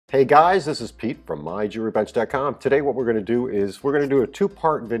Hey guys, this is Pete from MyJewelryBench.com. Today what we're going to do is we're going to do a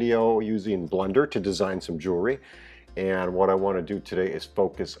two-part video using Blender to design some jewelry. And what I want to do today is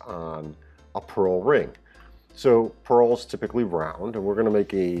focus on a pearl ring. So pearls typically round, and we're going to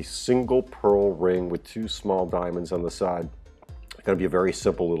make a single pearl ring with two small diamonds on the side. It's going to be a very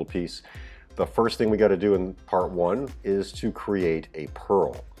simple little piece. The first thing we got to do in part one is to create a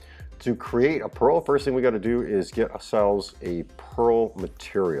pearl. To create a pearl, first thing we got to do is get ourselves a pearl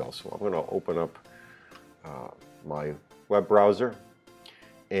material. So I'm going to open up my web browser,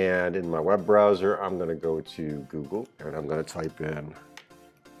 and in my web browser I'm going to go to Google and I'm going to type in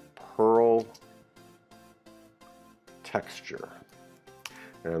pearl texture,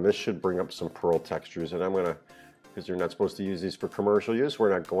 and this should bring up some pearl textures. And I'm going to, because you're not supposed to use these for commercial use,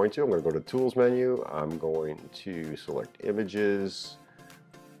 we're not going to. I'm going to go to the Tools menu. I'm going to select Images,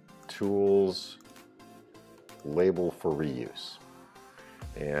 Tools, Label for Reuse.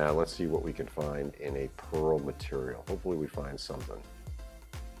 And let's see what we can find in a pearl material. Hopefully we find something.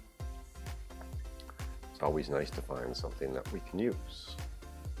 It's always nice to find something that we can use.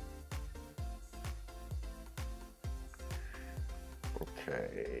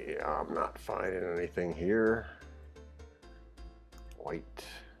 Okay, I'm not finding anything here. White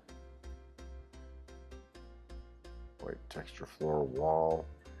texture floor wall.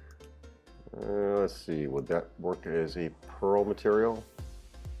 Let's see, would that work as a pearl material?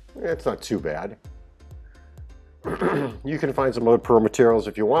 It's not too bad. You can find some other pearl materials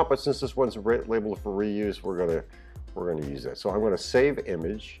if you want, but since this one's labeled for reuse, we're gonna use that. So I'm gonna save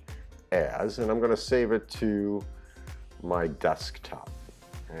image as, and I'm gonna save it to my desktop.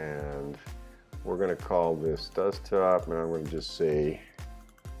 And we're gonna call this desktop, and I'm gonna just say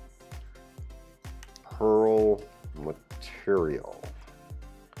pearl material.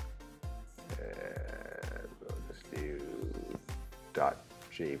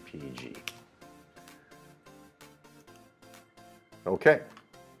 .jpg. Okay,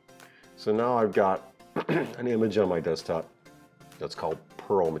 so now I've got an image on my desktop that's called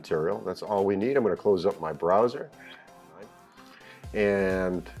pearl material. That's all we need. I'm going to close up my browser,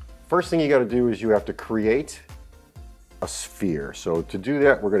 and first thing you got to do is you have to create a sphere. So to do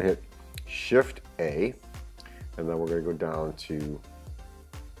that, we're going to hit Shift A, and then we're going to go down to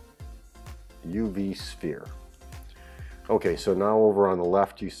UV sphere. Okay, so now over on the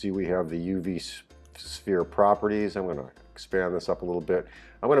left you see we have the UV sphere properties. I'm going to expand this up a little bit.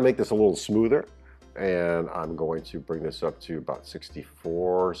 I'm going to make this a little smoother, and I'm going to bring this up to about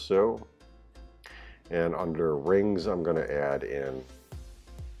 64 or so. And under rings I'm going to add in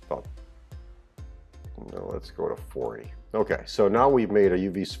about, no, let's go to 40. Okay, so now we've made a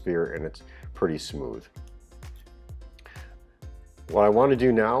UV sphere and it's pretty smooth. What I want to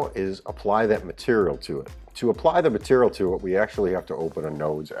do now is apply that material to it. To apply the material to it, we actually have to open a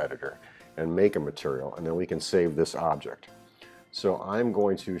nodes editor and make a material, and then we can save this object. So I'm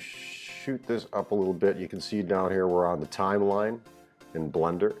going to shoot this up a little bit. You can see down here we're on the timeline in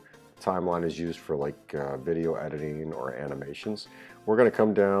Blender. Timeline is used for like video editing or animations. We're going to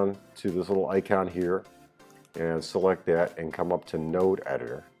come down to this little icon here and select that and come up to node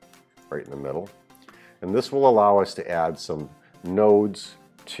editor right in the middle. And this will allow us to add some nodes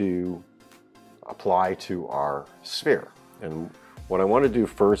to apply to our sphere. And what I want to do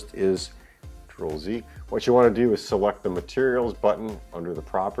first is Control Z. What you want to do is select the materials button under the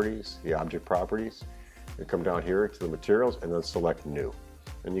properties, the object properties, and come down here to the materials and then select new.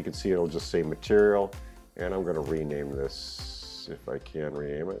 And you can see it'll just say material, and I'm going to rename this, if I can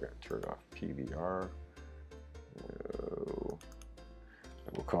rename it. I'm going to turn off PBR. And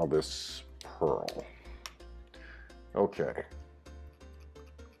we'll call this Pearl. Okay.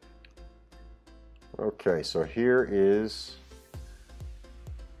 Okay, so here is,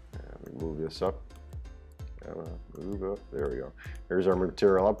 let me move this up, move up, there we go. Here's our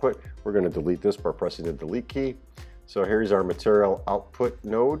material output. We're going to delete this by pressing the delete key. So here's our material output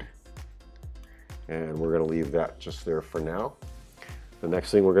node, and we're going to leave that just there for now. The next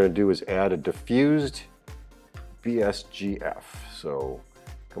thing we're going to do is add a diffused BSGF. So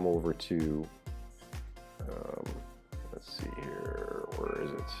come over to, let's see here, where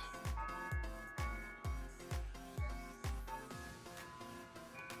is it?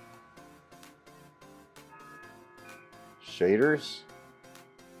 Shaders,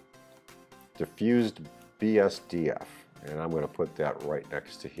 diffused BSDF, and I'm going to put that right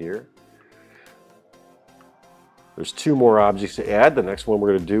next to here. There's two more objects to add. The next one we're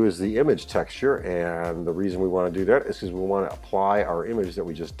going to do is the image texture, and the reason we want to do that is because we want to apply our image that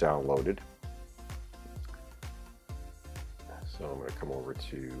we just downloaded. So I'm going to come over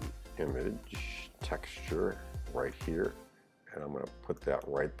to image texture right here, And I'm going to put that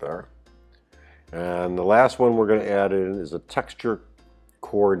right there. And the last one we're going to add in is a texture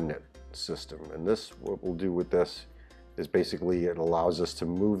coordinate system. And this, what we'll do with this is basically it allows us to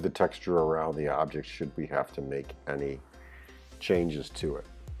move the texture around the object should we have to make any changes to it.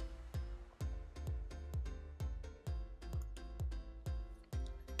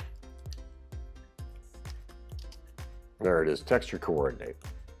 There it is, texture coordinate.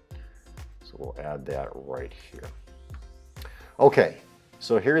 So we'll add that right here. Okay,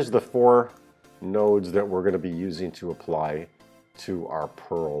 so here's the 4 nodes that we're going to be using to apply to our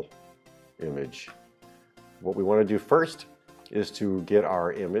Pearl image. What we want to do first is to get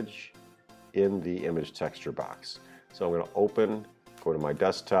our image in the image texture box. So I'm going to go to my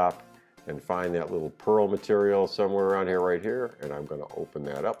desktop and find that little Pearl material somewhere around here, right here, and I'm going to open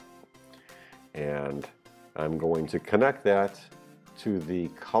that up. And I'm going to connect that to the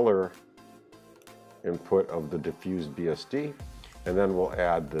color input of the diffused BSD, and then we'll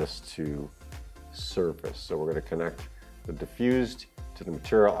add this to surface. So we're going to connect the diffused to the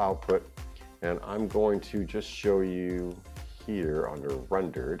material output, and I'm going to just show you here under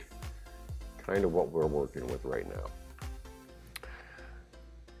rendered kind of what we're working with right now.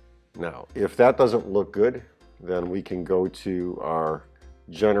 Now, if that doesn't look good, then we can go to our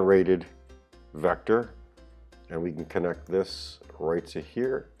generated vector and we can connect this right to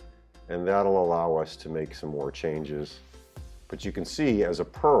here, and that'll allow us to make some more changes. But you can see as a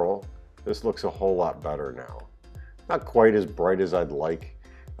Pearl, this looks a whole lot better now. Not quite as bright as I'd like.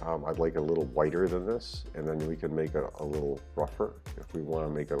 I'd like a little whiter than this, and then we can make it a little rougher if we want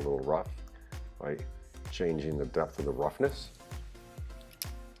to make it a little rough by changing the depth of the roughness.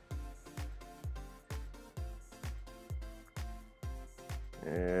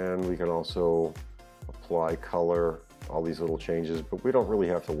 And we can also apply color, all these little changes, but we don't really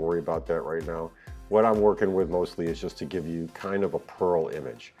have to worry about that right now. What I'm working with mostly is just to give you kind of a Pearl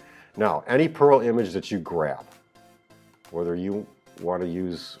image. Now, any Pearl image that you grab, whether you want to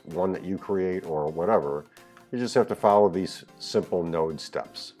use one that you create or whatever, you just have to follow these simple node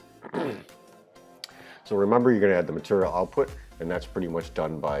steps. So remember, you're going to add the material output, and that's pretty much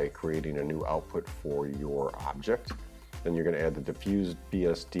done by creating a new output for your object. Then you're going to add the diffused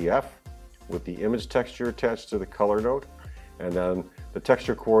BSDF with the image texture attached to the color node, and then the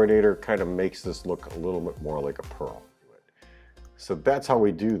texture coordinator kind of makes this look a little bit more like a Pearl. So that's how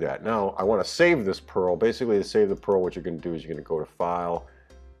we do that. Now I want to save this Pearl. Basically, to save the Pearl, what you're going to do is you're going to go to File,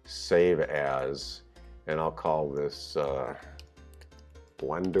 Save As, and I'll call this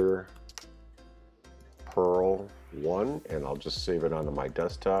Blender Pearl 1, and I'll just save it onto my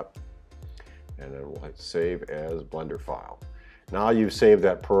desktop, and then we'll hit Save As Blender File. Now you've saved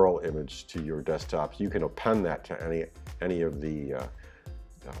that Pearl image to your desktop. You can append that to any of the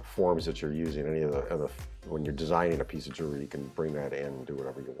forms that you're using, when you're designing a piece of jewelry, you can bring that in and do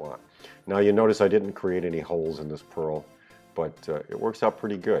whatever you want. Now you notice I didn't create any holes in this Pearl, but it works out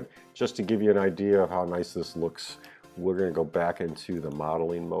pretty good. Just to give you an idea of how nice this looks, we're going to go back into the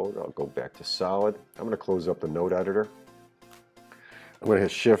modeling mode. I'll go back to solid. I'm going to close up the node editor. I'm going to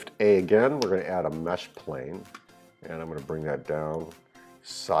hit Shift A again. We're going to add a mesh plane, and I'm going to bring that down,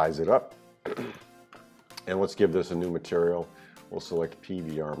 size it up, and let's give this a new material. We'll select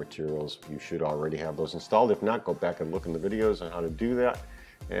PBR materials. You should already have those installed. If not, go back and look in the videos on how to do that.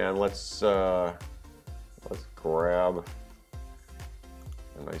 And let's grab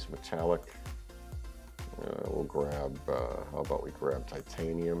a nice metallic. We'll grab, how about we grab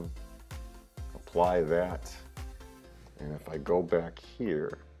titanium, apply that. And if I go back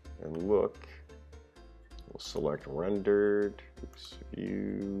here and look, we'll select rendered,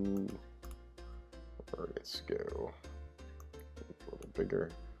 view, let's go. A little bigger.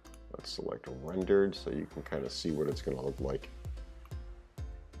 Let's select rendered so you can kind of see what it's going to look like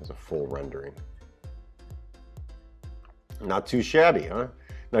as a full rendering. Not too shabby, huh?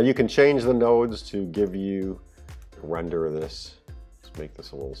 Now you can change the nodes to give you a render of this. Let's make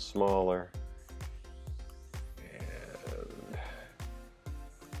this a little smaller. And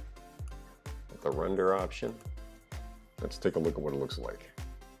the render option. Let's take a look at what it looks like.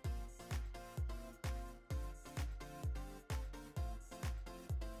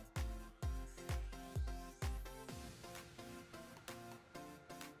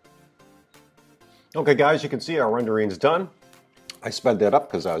 Okay guys, you can see our rendering is done. I sped that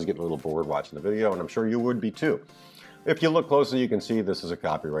up because I was getting a little bored watching the video, and I'm sure you would be too. If you look closely, you can see this is a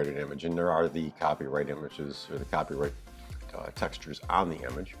copyrighted image, and there are the copyright images, or the copyright textures on the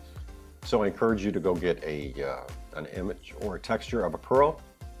image. So I encourage you to go get an image or a texture of a Pearl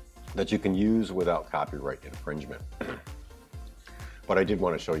that you can use without copyright infringement. But I did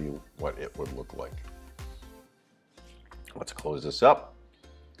want to show you what it would look like. Let's close this up.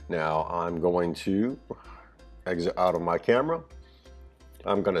 Now I'm going to exit out of my camera.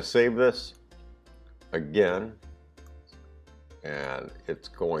 I'm going to save this again, and it's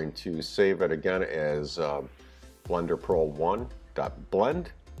going to save it again as Blender Pro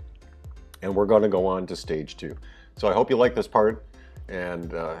 1.blend, and we're going to go on to stage 2. So I hope you like this part,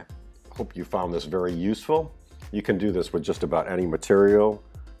 and hope you found this very useful. You can do this with just about any material.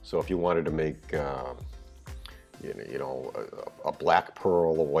 So if you wanted to make a black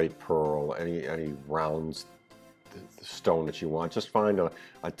pearl, a white pearl, any rounds stone that you want, just find a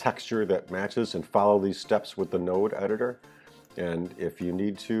texture that matches and follow these steps with the node editor. And if you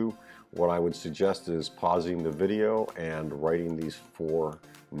need to, what I would suggest is pausing the video and writing these 4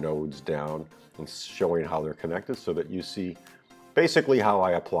 nodes down and showing how they're connected, so that you see basically how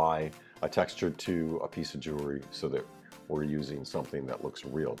I apply a texture to a piece of jewelry, so that we're using something that looks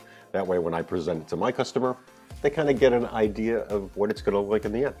real. That way when I present it to my customer, they kind of get an idea of what it's going to look like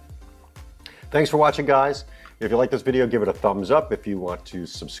in the end. Thanks for watching, guys. If you like this video, give it a thumbs up. If you want to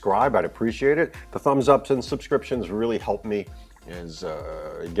subscribe, I'd appreciate it. The thumbs ups and subscriptions really help me as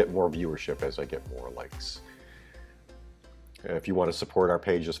get more viewership, as I get more likes. If you want to support our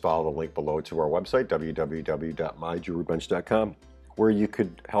page, just follow the link below to our website, www.myjewelrybench.com, where you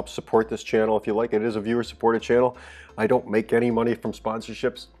could help support this channel if you like. It is a viewer-supported channel. I don't make any money from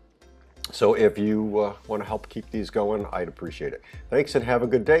sponsorships, so if you want to help keep these going, I'd appreciate it. Thanks, and have a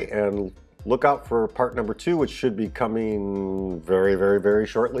good day, and look out for part number 2, which should be coming very, very, very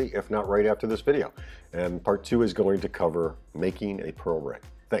shortly, if not right after this video. And part 2 is going to cover making a pearl ring.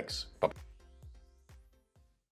 Thanks. Bye-bye.